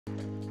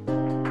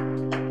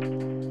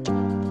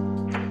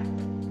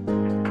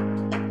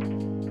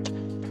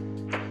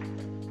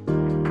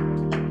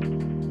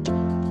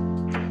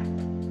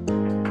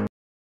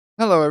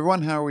Hello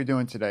everyone, how are we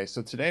doing today?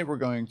 So today we're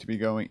going to be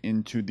going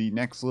into the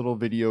next little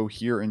video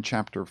here in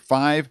chapter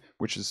 5,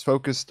 which is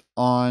focused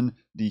on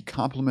the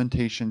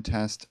complementation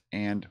test,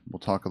 and we'll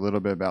talk a little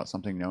bit about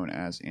something known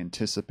as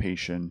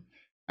anticipation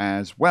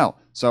as well.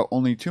 So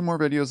only 2 more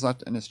videos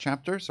left in this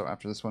chapter, so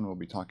after this one we'll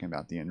be talking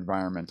about the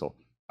environmental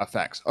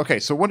effects.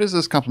 Okay, so what is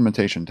this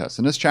complementation test?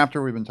 In this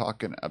chapter we've been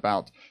talking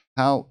about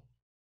how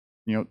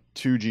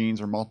 2 genes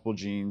or multiple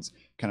genes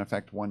can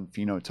affect one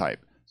phenotype.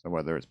 So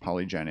whether it's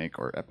polygenic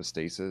or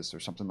epistasis or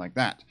something like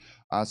that.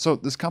 So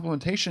this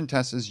complementation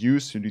test is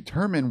used to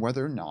determine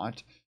whether or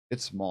not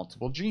it's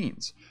multiple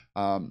genes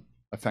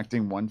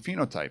affecting one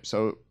phenotype.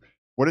 So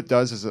what it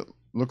does is it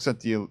looks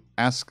at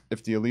asks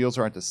if the alleles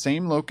are at the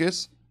same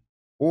locus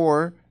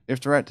or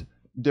if they're at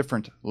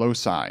different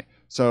loci.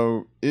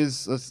 So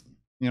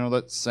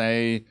let's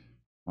say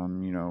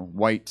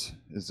white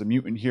is a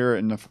mutant here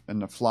in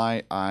the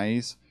fly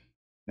eyes.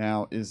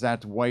 Now, is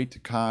that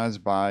white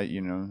caused by,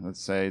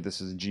 let's say this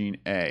is gene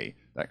A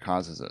that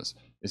causes this?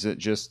 Is it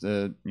just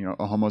a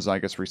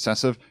homozygous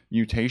recessive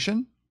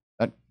mutation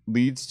that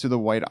leads to the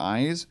white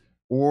eyes?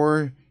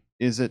 Or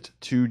is it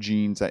 2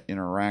 genes that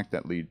interact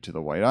that lead to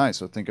the white eyes?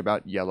 So think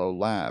about yellow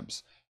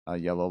labs.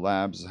 Yellow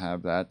labs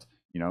have that,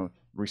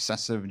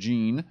 recessive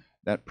gene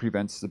that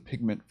prevents the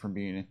pigment from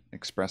being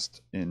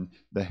expressed in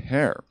the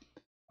hair.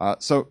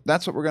 So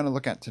that's what we're going to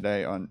look at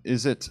today on,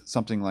 is it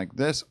something like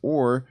this,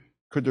 or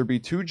could there be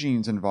 2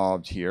 genes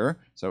involved here,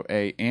 so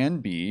A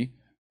and B,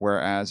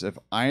 whereas if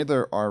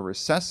either are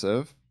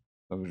recessive,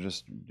 so we'll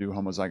just do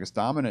homozygous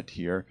dominant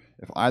here,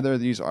 if either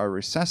of these are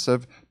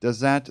recessive, does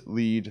that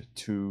lead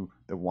to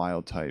the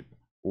wild type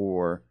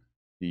or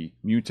the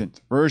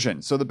mutant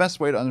version? So the best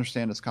way to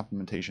understand this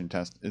complementation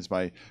test is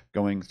by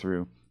going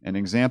through an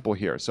example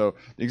here. So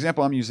the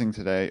example I'm using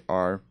today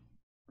are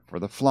for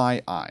the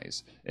fly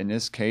eyes. In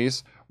this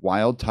case,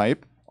 wild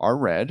type are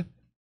red,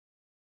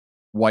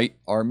 white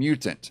are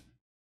mutant.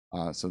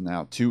 So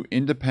now 2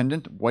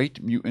 independent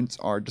white mutants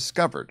are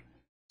discovered.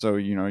 So,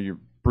 you're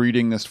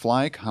breeding this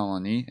fly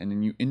colony and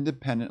then you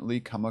independently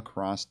come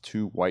across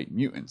 2 white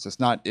mutants. It's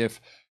not if,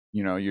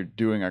 you're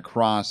doing a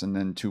cross and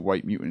then 2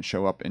 white mutants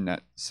show up in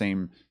that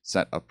same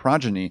set of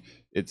progeny.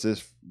 It's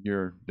if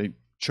they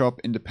show up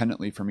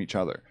independently from each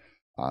other.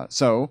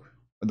 So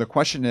the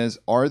question is,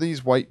 are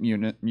these white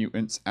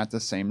mutants at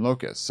the same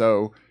locus?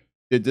 So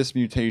did this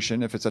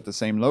mutation, if it's at the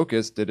same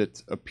locus, did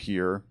it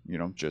appear,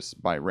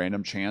 just by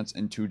random chance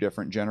in 2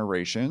 different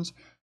generations?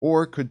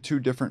 Or could 2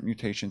 different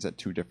mutations at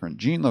 2 different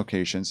gene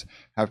locations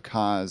have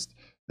caused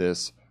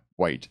this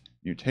white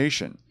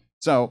mutation?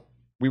 So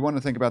we want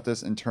to think about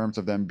this in terms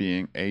of them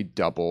being a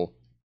double,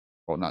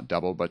 well, not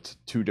double, but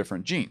 2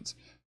 different genes.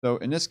 So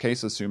in this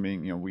case,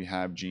 assuming, we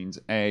have genes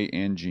A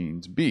and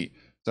genes B.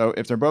 So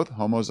if they're both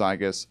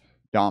homozygous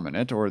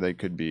dominant, or they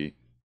could be,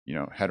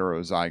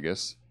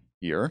 heterozygous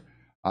here,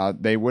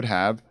 they would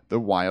have the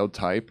wild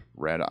type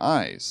red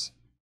eyes.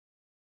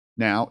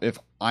 Now, if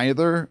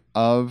either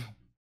of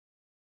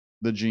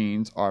the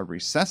genes are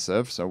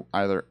recessive, so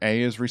either A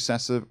is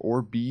recessive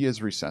or B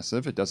is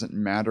recessive, it doesn't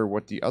matter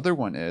what the other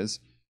one is,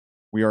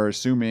 we are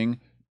assuming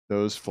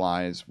those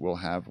flies will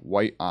have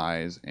white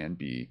eyes and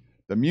be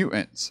the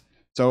mutants.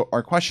 So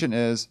our question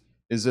is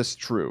this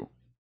true?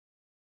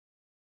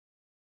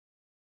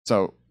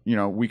 So,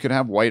 we could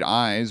have white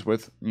eyes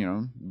with,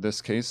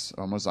 this case,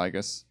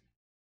 homozygous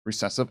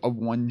recessive of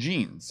 1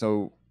 gene.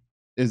 So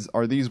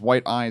are these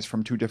white eyes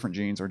from 2 different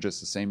genes or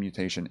just the same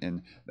mutation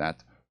in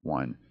that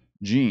 1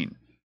 gene?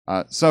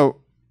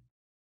 So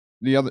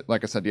the other,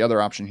 like I said, the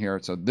other option here,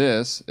 so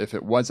this, if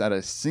it was at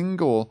a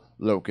single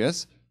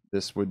locus,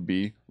 this would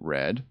be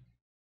red,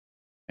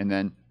 and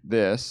then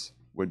this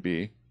would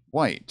be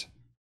white.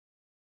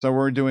 So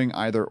we're doing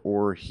either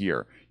or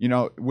here.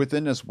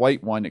 Within this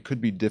white one, it could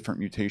be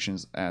different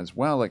mutations as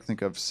well. Like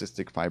think of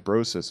cystic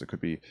fibrosis. It could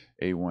be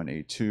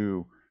A1,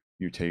 A2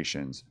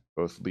 mutations,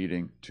 both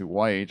leading to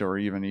white, or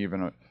even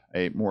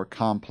a more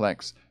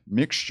complex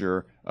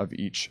mixture of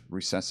each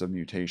recessive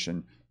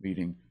mutation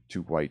leading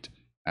to white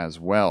as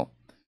well.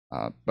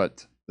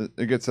 But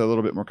it gets a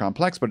little bit more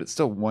complex, but it's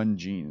still 1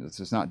 gene. It's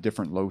just not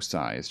different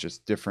loci. It's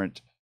just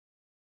different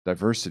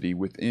diversity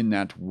within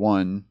that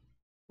 1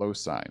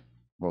 loci.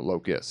 Well,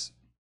 locus.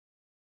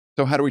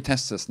 So how do we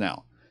test this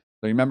now?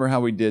 So remember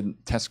how we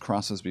did test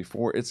crosses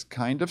before? It's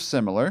kind of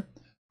similar,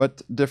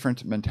 but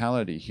different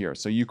mentality here.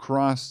 So you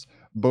cross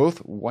both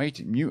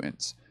white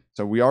mutants.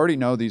 So we already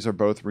know these are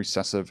both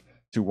recessive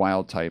to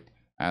wild type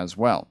as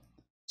well.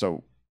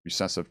 So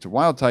recessive to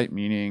wild type,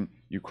 meaning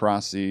you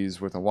cross these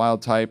with a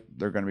wild type,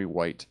 they're going to be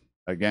white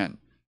again.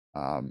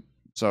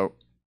 So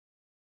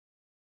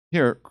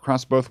here,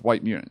 cross both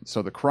white mutants.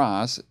 So the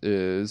cross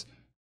is,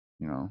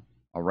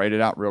 I'll write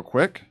it out real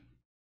quick.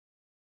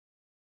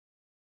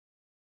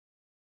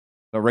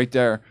 So right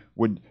there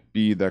would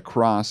be the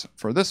cross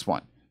for this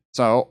one.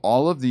 So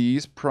all of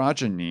these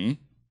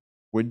progeny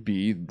would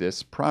be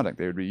this product.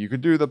 They would be, you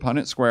could do the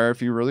Punnett square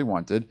if you really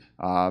wanted,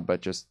 but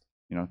just,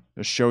 to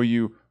show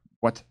you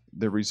what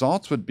the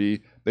results would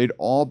be, they'd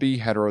all be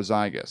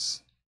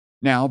heterozygous.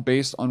 Now,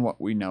 based on what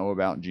we know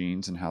about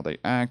genes and how they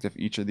act, if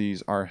each of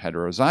these are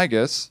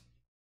heterozygous,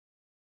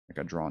 like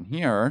I drawn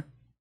here,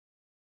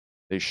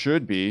 they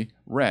should be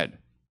red.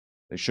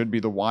 They should be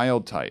the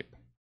wild type.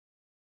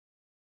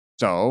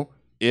 So,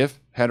 if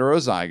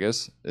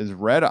heterozygous is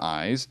red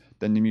eyes,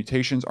 then the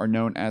mutations are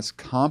known as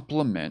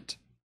complement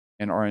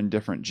and are in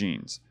different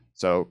genes.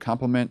 So,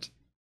 complement,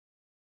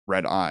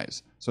 red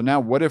eyes. So now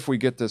what if we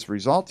get this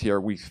result here?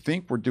 We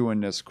think we're doing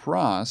this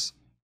cross,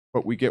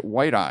 but we get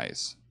white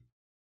eyes.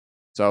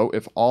 So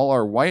if all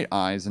are white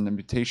eyes and the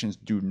mutations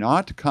do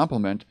not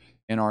complement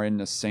and are in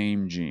the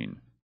same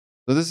gene.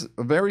 So this is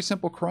a very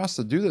simple cross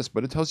to do this,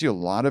 but it tells you a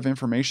lot of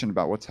information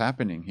about what's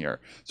happening here.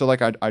 So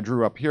like I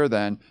drew up here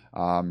then,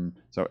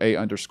 so A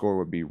underscore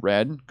would be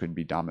red, could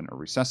be dominant or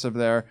recessive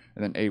there,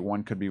 and then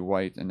A1 could be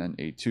white, and then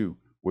A2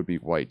 would be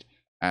white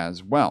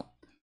as well.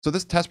 So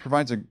this test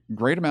provides a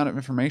great amount of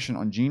information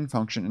on gene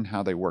function and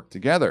how they work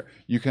together.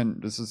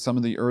 This is some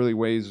of the early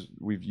ways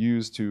we've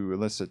used to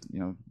elicit,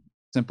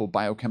 simple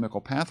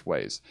biochemical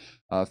pathways.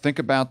 Think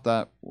about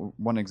that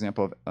one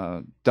example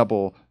of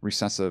double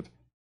recessive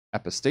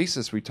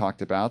epistasis we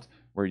talked about,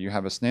 where you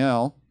have a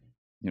snail,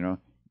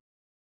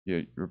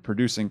 you're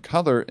producing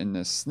color in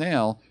this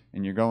snail,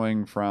 and you're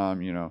going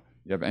from, you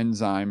have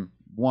enzyme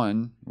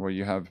 1, where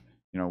you have,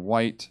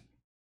 white,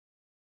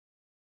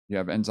 you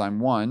have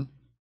enzyme 1,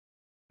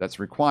 that's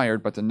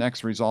required, but the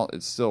next result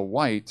is still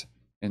white,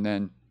 and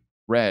then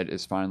red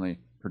is finally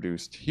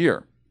produced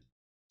here.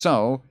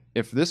 So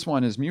if this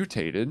one is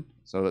mutated,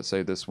 so let's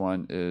say this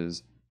one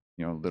is,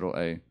 little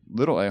a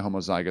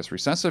homozygous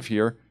recessive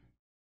here,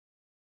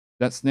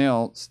 that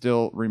snail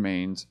still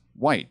remains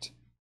white.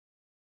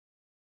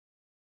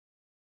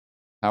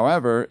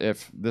 However,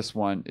 if this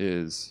one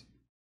is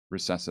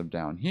recessive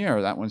down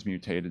here, that one's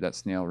mutated, that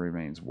snail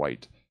remains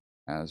white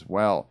as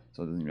well.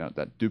 So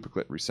that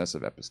duplicate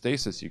recessive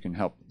epistasis, you can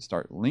help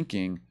start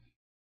linking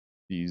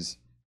these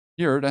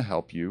here to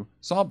help you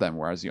solve them.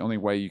 Whereas the only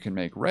way you can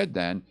make red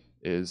then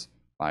is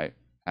by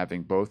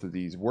having both of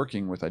these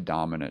working with a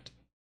dominant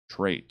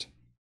trait.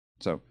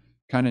 So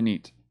kind of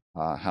neat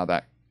how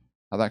that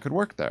could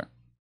work there.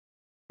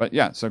 But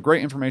yeah, so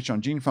great information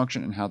on gene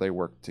function and how they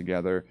work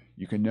together.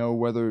 You can know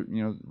whether,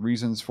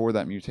 reasons for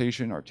that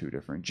mutation are 2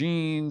 different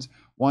genes,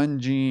 1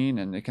 gene,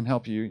 and it can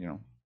help you,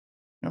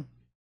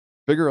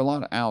 figure a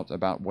lot out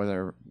about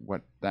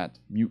what that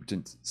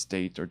mutant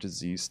state or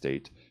disease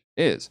state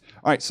is.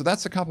 All right, so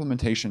that's the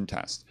complementation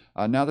test.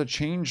 Now to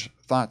change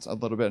thoughts a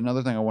little bit,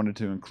 another thing I wanted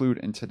to include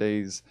in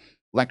today's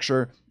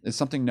lecture is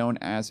something known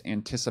as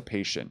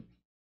anticipation.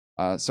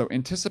 So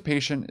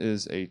anticipation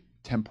is a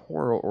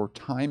temporal or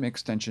time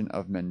extension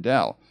of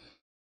Mendel.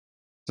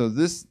 So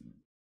this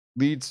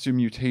leads to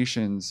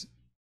mutations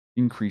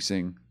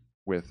increasing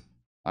with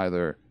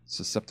either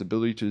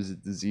susceptibility to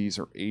disease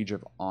or age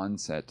of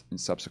onset in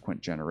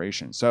subsequent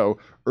generations. So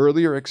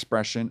earlier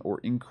expression or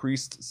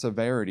increased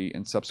severity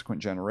in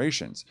subsequent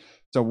generations.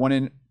 So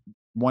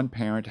one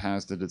parent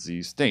has the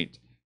disease state.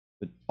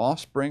 The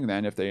offspring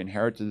then, if they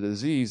inherit the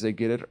disease, they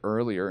get it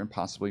earlier and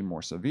possibly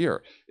more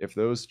severe. If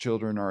those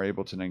children are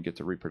able to then get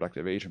to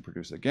reproductive age and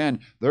produce again,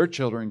 their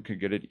children could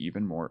get it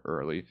even more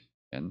early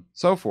and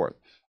so forth.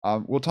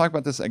 We'll talk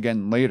about this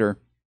again later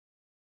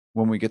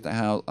when we get to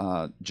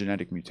how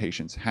genetic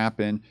mutations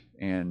happen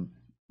and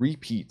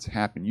repeats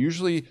happen.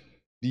 Usually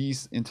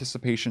these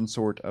anticipation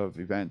sort of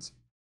events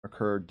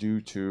occur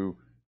due to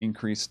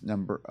increased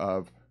number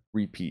of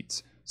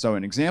repeats. So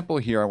an example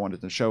here I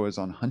wanted to show is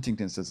on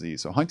Huntington's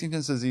disease. So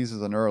Huntington's disease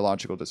is a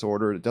neurological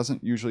disorder. It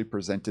doesn't usually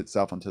present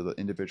itself until the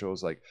individual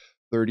is like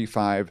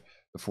 35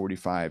 to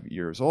 45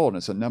 years old. And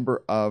it's a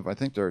number of, I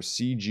think there are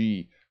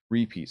CG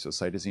repeats, so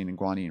cytosine and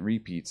guanine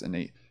repeats, and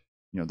they,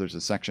 there's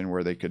a section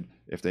where they could,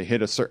 if they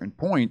hit a certain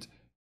point,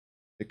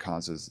 it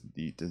causes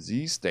the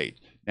disease state.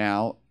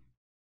 Now,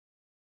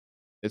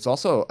 it's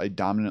also a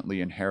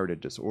dominantly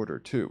inherited disorder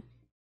too.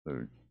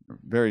 So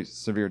very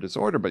severe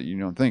disorder, but you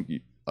don't think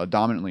a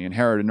dominantly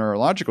inherited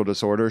neurological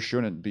disorder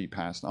shouldn't be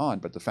passed on.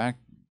 But the fact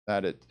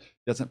that it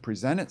doesn't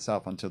present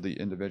itself until the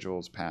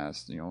individual's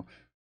past,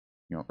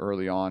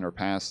 early on or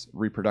past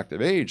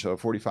reproductive age. So a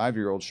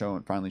 45-year-old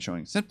finally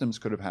showing symptoms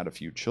could have had a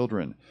few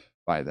children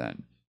by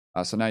then.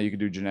 So now you can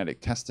do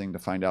genetic testing to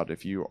find out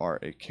if you are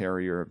a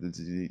carrier of the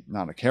disease,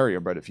 not a carrier,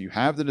 but if you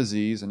have the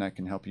disease, and that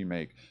can help you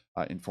make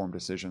informed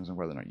decisions on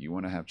whether or not you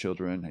want to have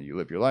children, how you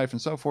live your life,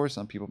 and so forth.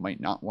 Some people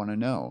might not want to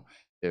know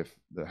if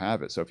they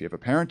have it. So if you have a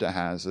parent that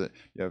has it,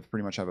 you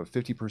pretty much have a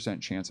 50%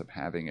 chance of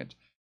having it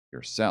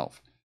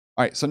yourself.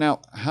 All right, so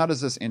now how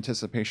does this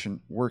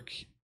anticipation work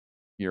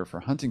here for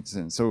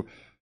Huntington's? So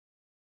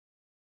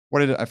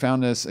I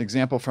found this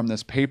example from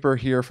this paper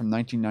here from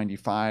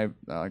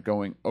 1995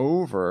 going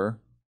over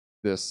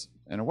this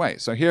in a way.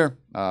 So here,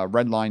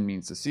 red line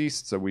means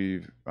deceased. So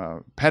we've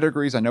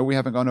pedigrees. I know we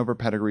haven't gone over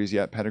pedigrees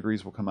yet.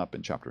 Pedigrees will come up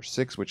in chapter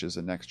 6, which is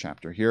the next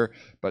chapter here.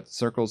 But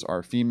circles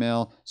are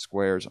female,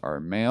 squares are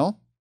male.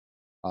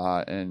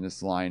 And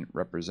this line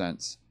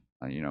represents,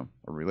 a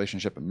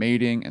relationship of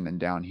mating. And then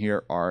down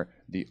here are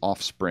the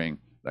offspring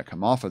that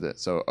come off of it.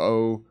 So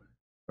O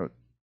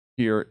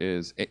here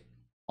is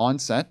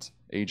onset,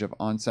 age of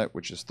onset,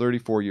 which is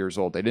 34 years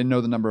old. They didn't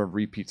know the number of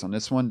repeats on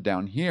this one.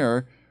 Down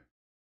here,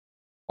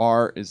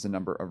 R is the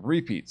number of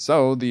repeats.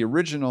 So the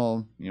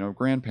original,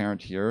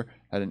 grandparent here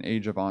had an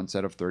age of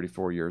onset of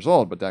 34 years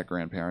old, but that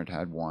grandparent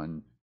had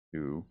 1,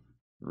 2,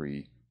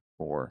 3,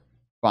 4,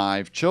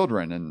 5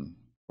 children, and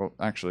well,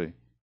 actually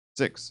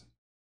 6.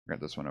 I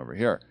got this one over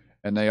here,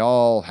 and they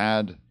all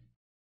had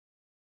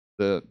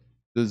the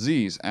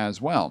disease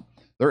as well.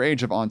 Their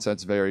age of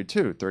onsets varied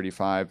too: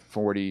 35,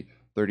 40,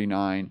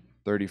 39,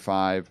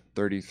 35,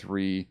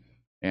 33,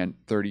 and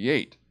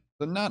 38.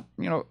 So not,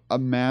 a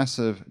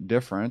massive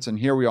difference. And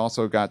here we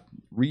also got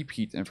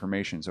repeat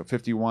information. So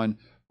 51,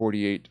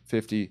 48,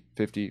 50,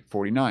 50,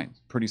 49.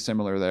 Pretty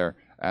similar there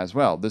as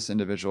well. This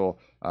individual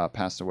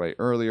passed away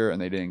earlier,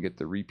 and they didn't get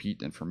the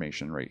repeat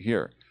information right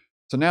here.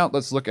 So now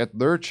let's look at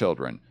their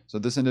children. So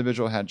this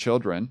individual had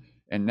children,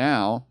 and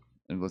now,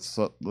 and let's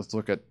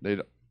look at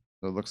data.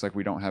 So it looks like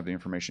we don't have the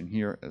information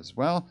here as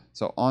well.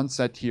 So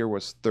onset here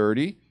was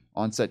 30.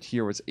 Onset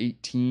here was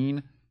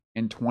 18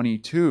 and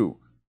 22.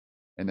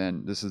 And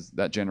then this is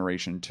that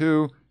generation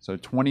 2. So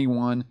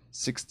 21,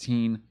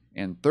 16,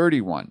 and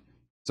 31.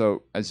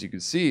 So as you can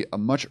see, a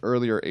much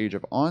earlier age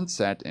of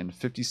onset, and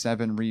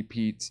 57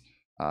 repeats,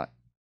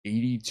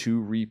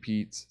 82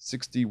 repeats,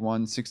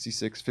 61,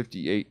 66,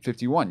 58,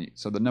 51.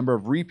 So the number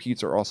of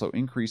repeats are also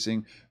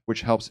increasing,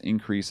 which helps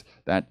increase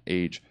that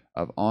age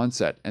of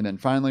onset. And then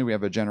finally, we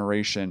have a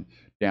generation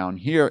down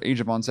here. Age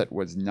of onset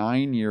was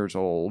 9 years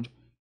old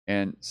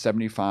and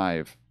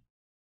 75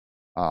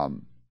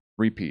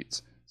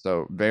 repeats.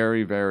 So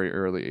very, very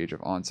early age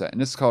of onset. And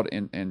this is called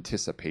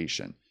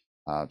anticipation.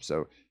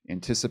 So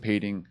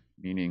anticipating,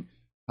 meaning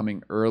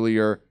coming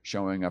earlier,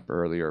 showing up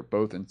earlier,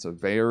 both in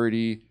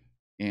severity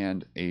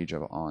and age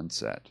of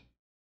onset.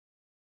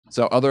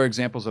 So other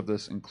examples of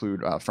this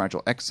include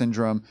Fragile X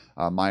syndrome,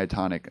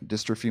 myotonic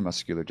dystrophy,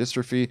 muscular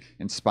dystrophy,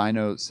 and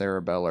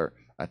spinocerebellar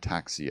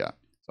ataxia.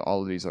 So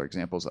all of these are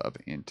examples of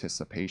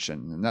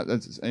anticipation. And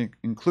that's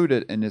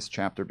included in this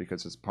chapter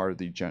because it's part of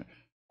the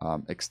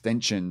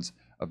extensions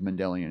of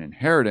Mendelian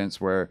inheritance,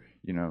 where,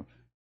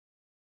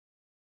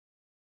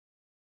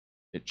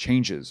 it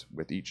changes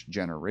with each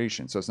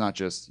generation. So it's not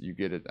just you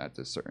get it at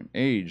a certain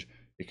age,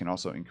 it can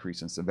also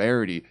increase in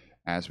severity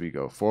as we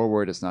go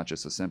forward. It's not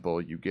just a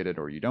simple you get it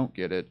or you don't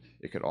get it.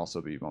 It could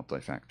also be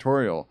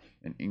multifactorial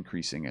and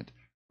increasing it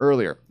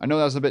earlier. I know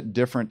that was a bit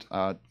different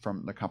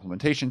from the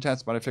complementation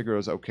test, but I figured it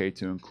was okay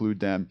to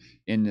include them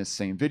in this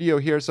same video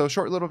here. So a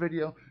short little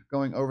video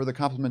going over the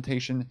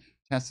complementation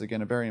test.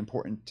 Again, a very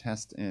important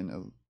test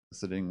in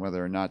eliciting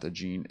whether or not a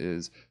gene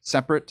is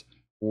separate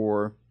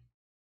or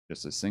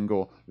just a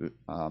single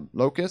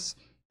locus.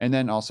 And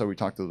then also we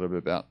talked a little bit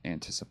about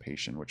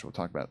anticipation, which we'll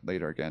talk about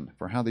later again,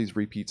 for how these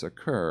repeats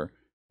occur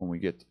when we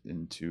get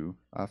into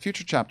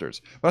future chapters.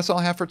 But that's all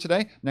I have for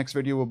today. Next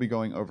video, we'll be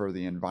going over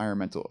the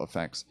environmental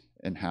effects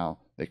and how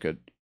they could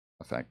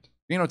affect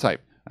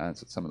phenotype.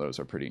 So some of those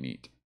are pretty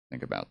neat to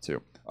think about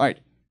too. All right,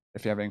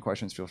 if you have any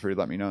questions, feel free to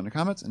let me know in the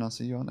comments, and I'll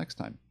see you all next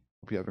time.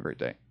 Hope you have a great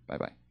day.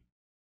 Bye-bye.